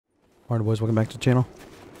Alright boys, welcome back to the channel.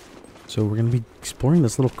 So we're going to be exploring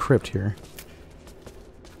this little crypt here.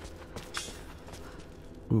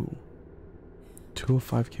 Ooh. 2 of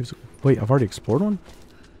 5 caves. Wait, I've already explored one?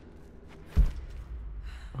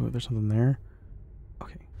 Oh, there's something there.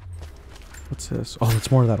 Okay. What's this? Oh,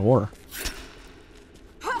 it's more of that ore.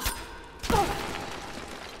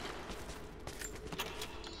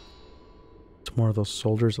 It's more of those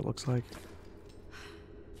soldiers, it looks like.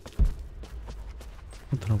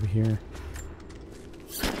 Something over here.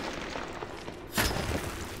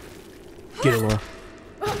 Get it, Laura.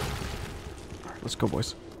 Alright, let's go,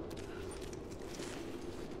 boys.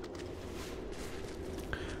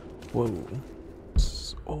 Whoa. This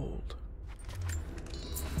is old.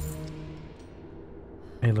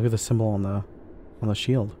 Hey, look at the symbol on the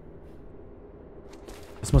shield.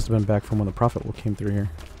 This must have been back from when the prophet came through here.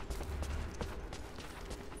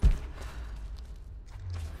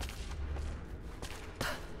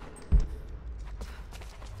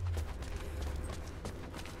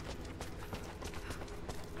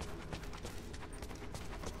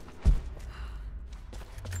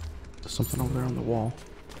 There's something over there on the wall.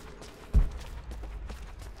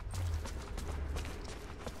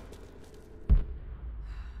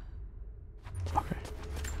 Okay.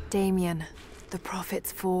 Damien, the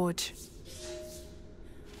Prophet's Forge.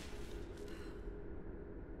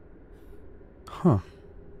 Huh.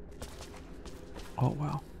 Oh,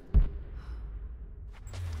 wow.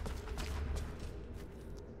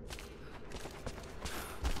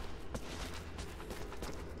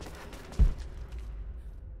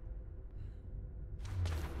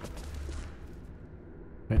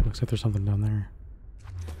 Wait, it looks like there's something down there.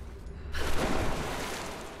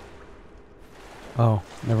 Oh,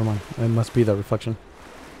 never mind. It must be the reflection.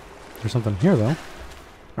 There's something here, though.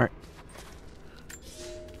 Alright.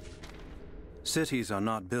 Cities are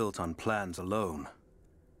not built on plans alone.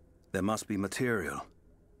 There must be material,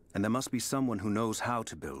 and there must be someone who knows how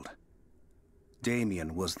to build.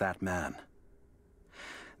 Damien was that man.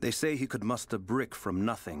 They say he could muster brick from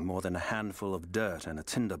nothing more than a handful of dirt and a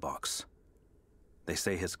tinderbox. They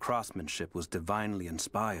say his craftsmanship was divinely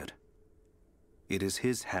inspired. It is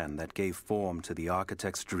his hand that gave form to the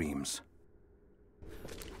architect's dreams.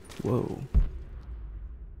 Whoa.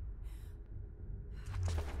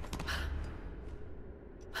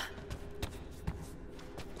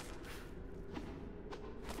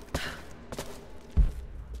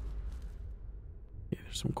 Yeah,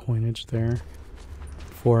 there's some coinage there.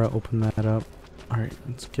 Before I open that up. Alright,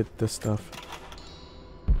 let's get this stuff.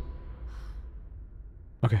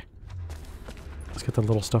 Okay. Let's get the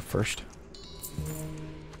little stuff first.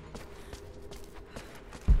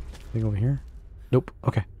 Anything over here? Nope.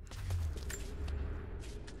 Okay.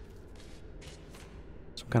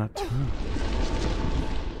 Some kind of tomb.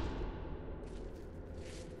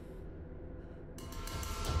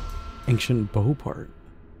 Ancient bow part.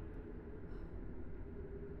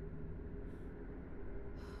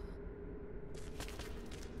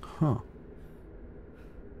 Huh.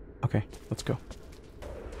 Okay, let's go.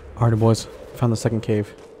 Alright, boys. Found the second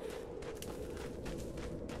cave.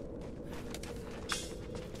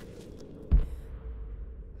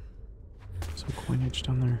 Some coinage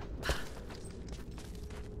down there.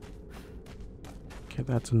 Okay,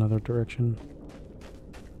 that's another direction.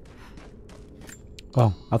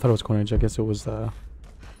 Oh, I thought it was coinage. I guess it was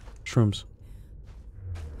shrooms.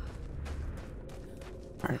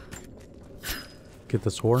 Alright. Get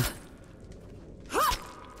this ore.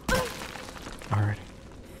 Alright.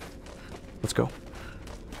 Let's go.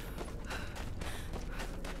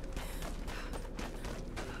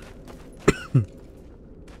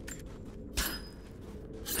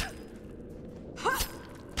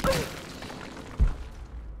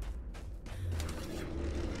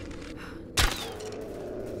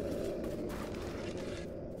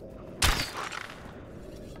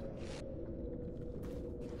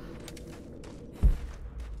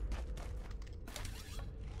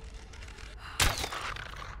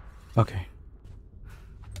 Okay.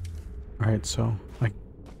 Alright, so I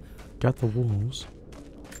got the wolves.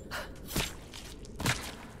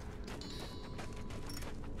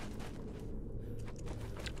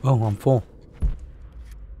 Oh, I'm full.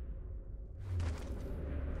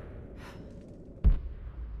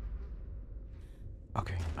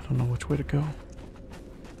 Okay, I don't know which way to go.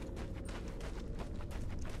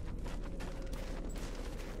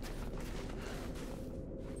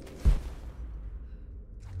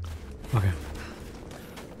 Okay.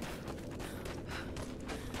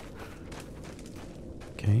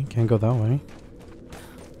 Okay, can't go that way.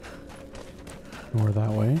 Or that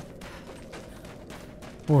way.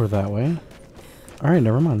 Or that way. Alright,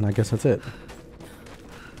 never mind. I guess that's it.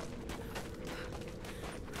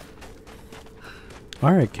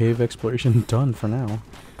 Alright, cave exploration done for now.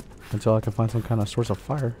 Until I can find some kind of source of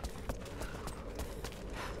fire.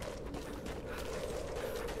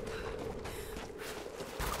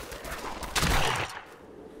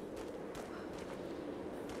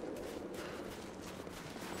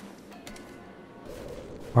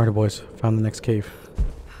 Alright boys, found the next cave.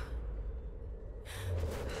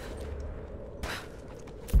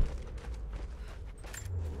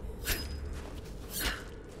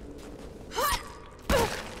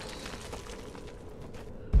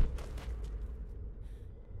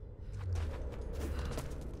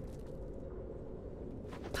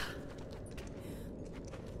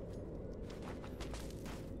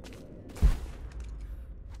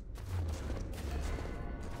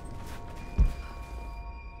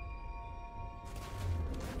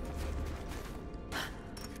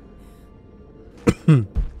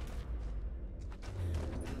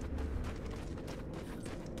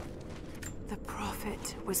 The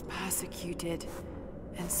Prophet was persecuted,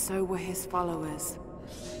 and so were his followers.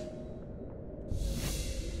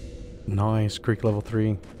 Nice, Greek level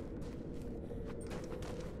 3.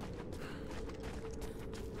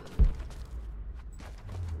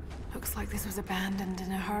 Looks like this was abandoned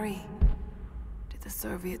in a hurry. Did the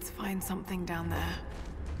Soviets find something down there?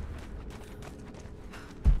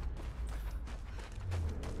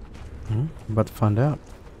 I'm about to find out.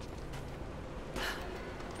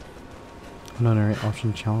 Unknown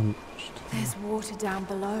option challenged. There's water down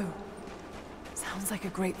below. Sounds like a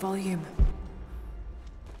great volume.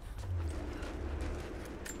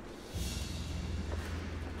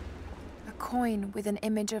 A coin with an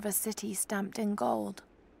image of a city stamped in gold.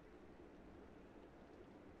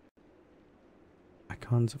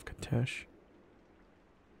 Icons of Kitezh.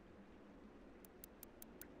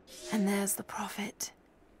 And there's the Prophet.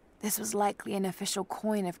 This was likely an official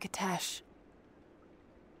coin of Kitezh.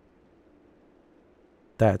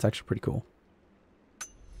 That's actually pretty cool.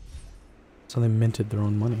 So they minted their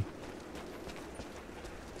own money.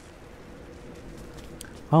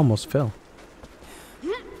 I almost fell.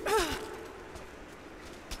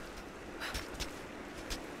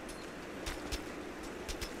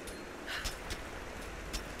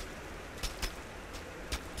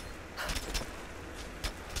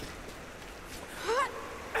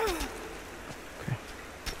 Okay.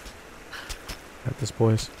 Got this,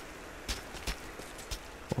 boys.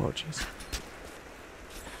 Oh, jeez.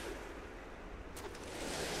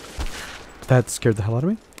 That scared the hell out of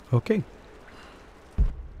me. Okay.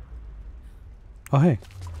 Oh, hey.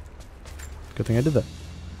 Good thing I did that.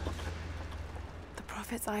 The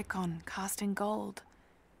Prophet's icon cast in gold.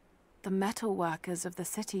 The metal workers of the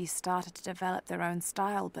city started to develop their own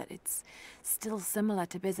style, but it's still similar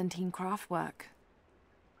to Byzantine craftwork.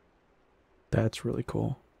 That's really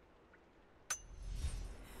cool.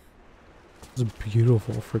 It's a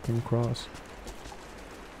beautiful freaking cross.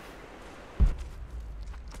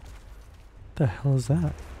 What the hell is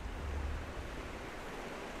that?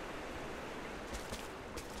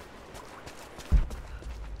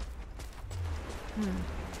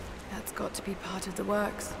 That's got to be part of the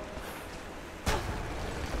works.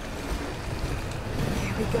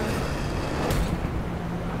 Here we go.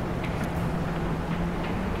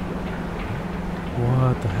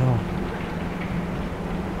 What the hell?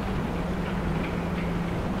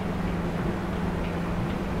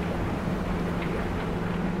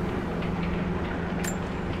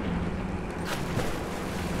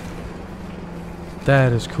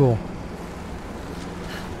 That is cool.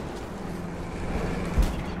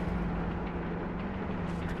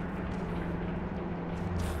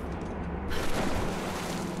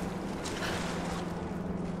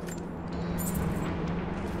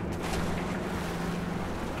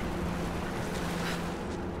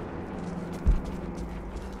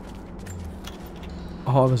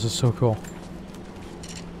 Oh, this is so cool.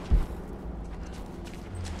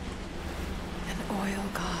 An oil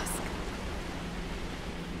cask.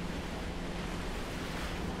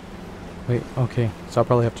 Wait, okay. So I'll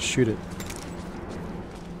probably have to shoot it.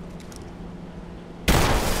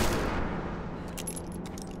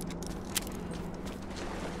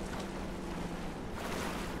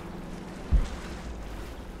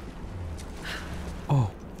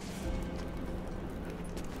 Oh.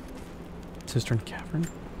 Cistern cavern?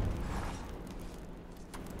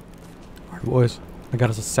 Alright, boys. I got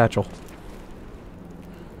us a satchel.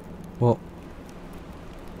 Well,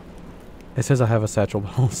 it says I have a satchel,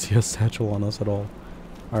 but I don't see a satchel on us at all.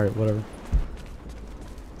 Alright, whatever.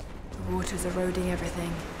 The water's eroding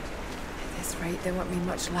everything. At this rate, there won't be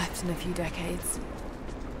much left in a few decades.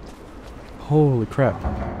 Holy crap.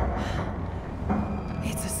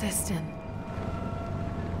 It's a cistern.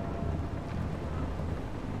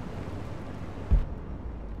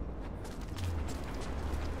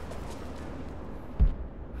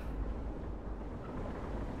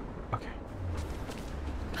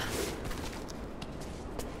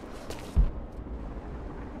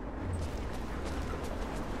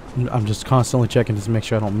 I'm just constantly checking just to make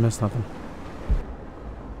sure I don't miss nothing.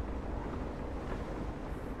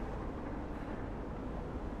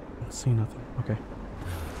 Don't see nothing. Okay.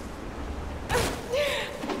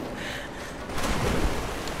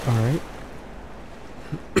 Alright.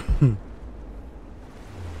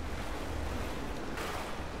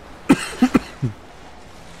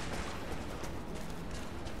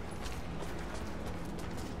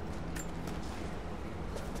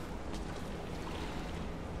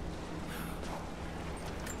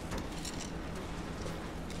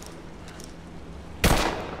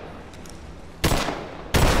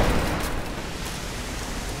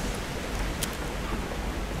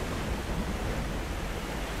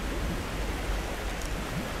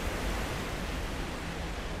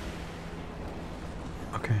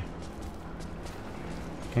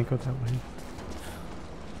 Can't go that way.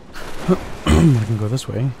 I can go this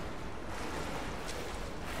way.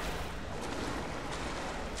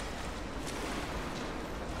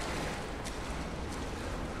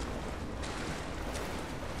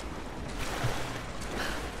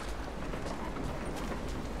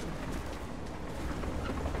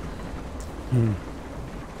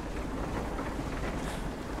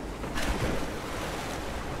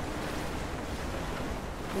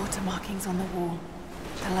 Water markings on the wall.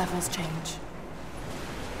 The levels change.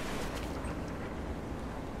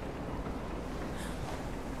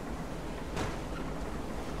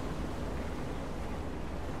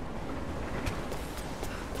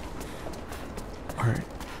 All right.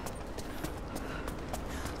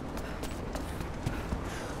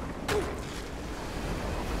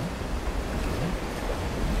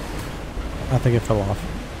 I think it fell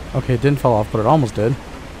off. Okay, it didn't fall off, but it almost did.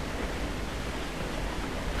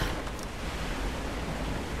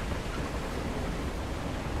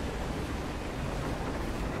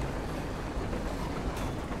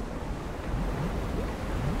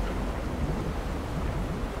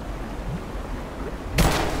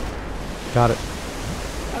 Got it.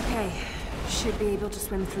 Okay, should be able to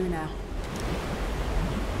swim through now.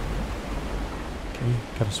 Okay,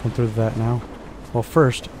 gotta swim through that now. Well,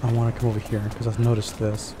 first, I want to come over here, because I've noticed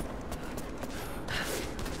this.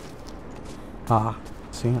 Ah,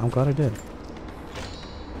 see, I'm glad I did.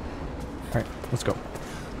 Alright, let's go.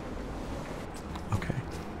 Okay.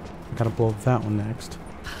 I gotta blow that one next.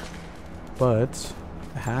 But,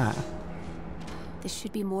 This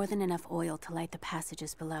should be more than enough oil to light the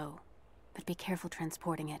passages below. But be careful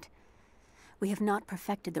transporting it. We have not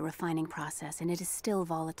perfected the refining process, and it is still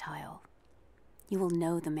volatile. You will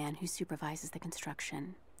know the man who supervises the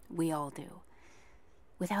construction. We all do.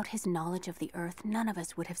 Without his knowledge of the Earth, none of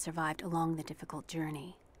us would have survived along the difficult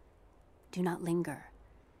journey. Do not linger.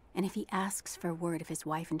 And if he asks for word of his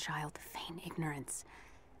wife and child, feign ignorance.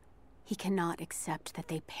 He cannot accept that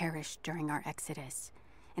they perished during our exodus,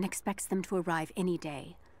 and expects them to arrive any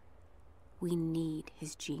day. We need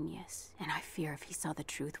his genius, and I fear if he saw the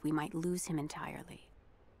truth, we might lose him entirely.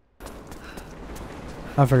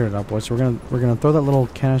 I figured it out, boys. So we're gonna throw that little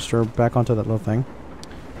canister back onto that little thing.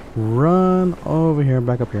 Run over here,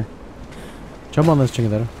 back up here. Jump on this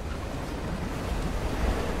chingadera.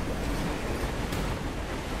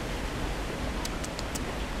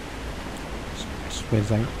 Just wait a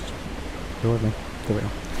second. Just go with me. There we go.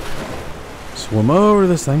 Swim over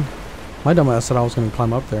this thing. My dumb ass said I was going to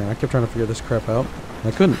climb up there, and I kept trying to figure this crap out,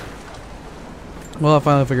 and I couldn't. Well, I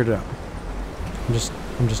finally figured it out. I'm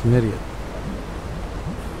just an idiot.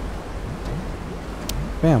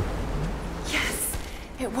 Bam. Yes,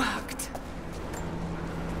 it worked.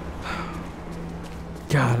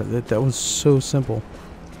 God, that was so simple.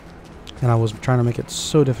 And I was trying to make it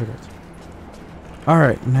so difficult.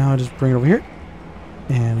 Alright, now I just bring it over here.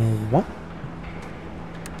 And one.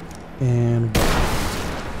 And one.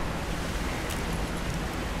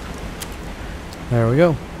 There we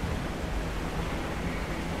go.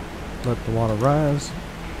 Let the water rise.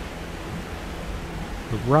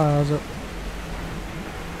 Rise up.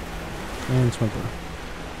 And swim through.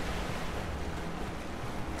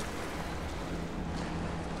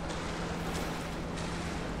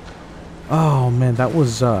 Oh man, that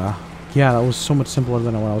was yeah, that was so much simpler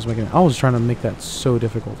than when I was making it. I was trying to make that so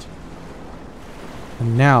difficult.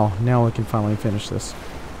 And now I can finally finish this.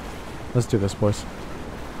 Let's do this, boys.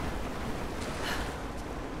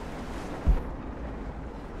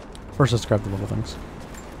 First, let's grab the little things.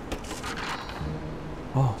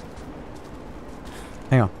 Oh.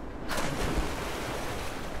 Hang on.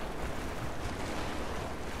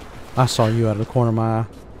 I saw you out of the corner of my eye.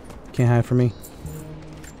 Can't hide from me.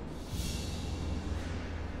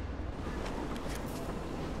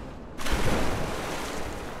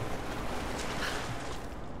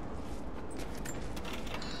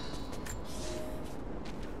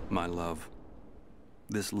 My love,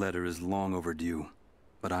 this letter is long overdue,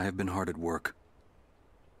 but I have been hard at work.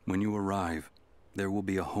 When you arrive, there will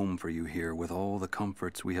be a home for you here with all the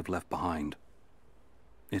comforts we have left behind.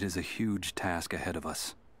 It is a huge task ahead of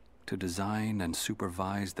us, to design and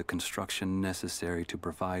supervise the construction necessary to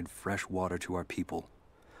provide fresh water to our people.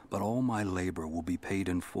 But all my labor will be paid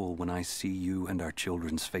in full when I see you and our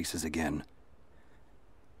children's faces again.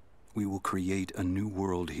 We will create a new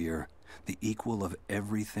world here, the equal of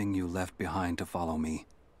everything you left behind to follow me.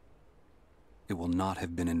 It will not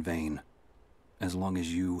have been in vain, as long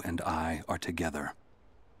as you and I are together.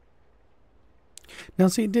 Now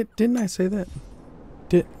see, didn't I say that?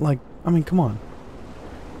 I mean, come on.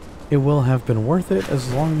 It will have been worth it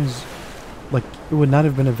as long as, it would not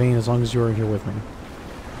have been in vain as long as you were here with me.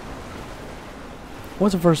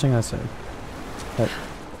 What's the first thing I said? That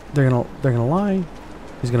they're gonna lie.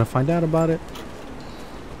 He's gonna find out about it,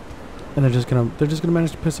 and they're just gonna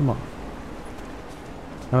manage to piss him off.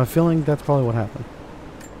 I have a feeling that's probably what happened.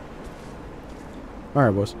 All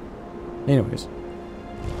right, boys. Anyways.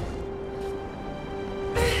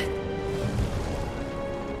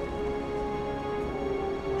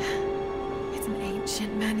 It's an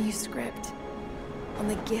ancient manuscript on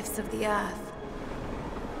the gifts of the earth.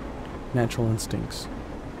 Natural instincts.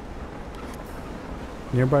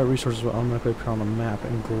 Nearby resources will automatically appear on the map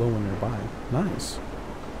and glow when nearby. Nice.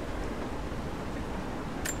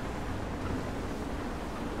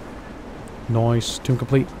 Nice. Tomb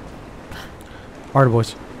complete. Alright,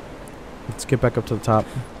 boys. Let's get back up to the top.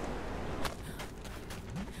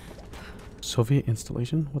 Soviet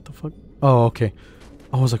installation? What the fuck? Oh, okay.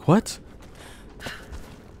 I was like, what?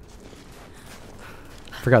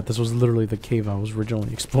 Forgot this was literally the cave I was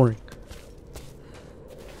originally exploring.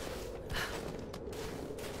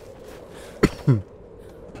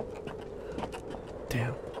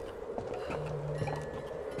 Damn.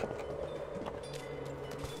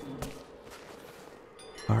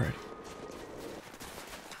 Alright.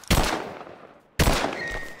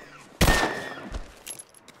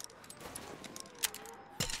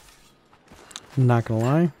 Not gonna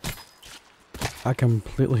lie, I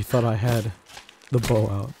completely thought I had the bow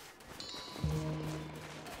out.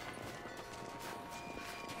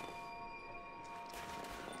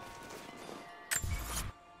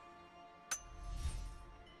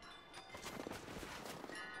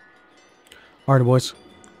 Alright, boys.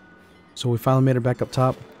 So we finally made it back up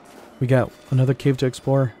top. We got another cave to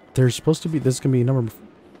explore. There's supposed to be, this is gonna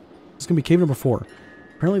be cave number 4.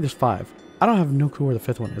 Apparently there's 5. I don't have no clue where the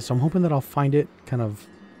 5th one is, so I'm hoping that I'll find it, kind of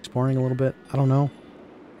exploring a little bit. I don't know.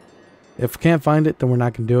 If we can't find it, then we're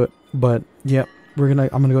not gonna do it. But yeah, I'm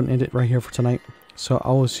gonna go and end it right here for tonight. So I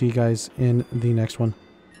will see you guys in the next one.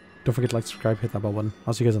 Don't forget to like, subscribe, hit that bell button.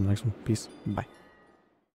 I'll see you guys in the next one. Peace. Bye.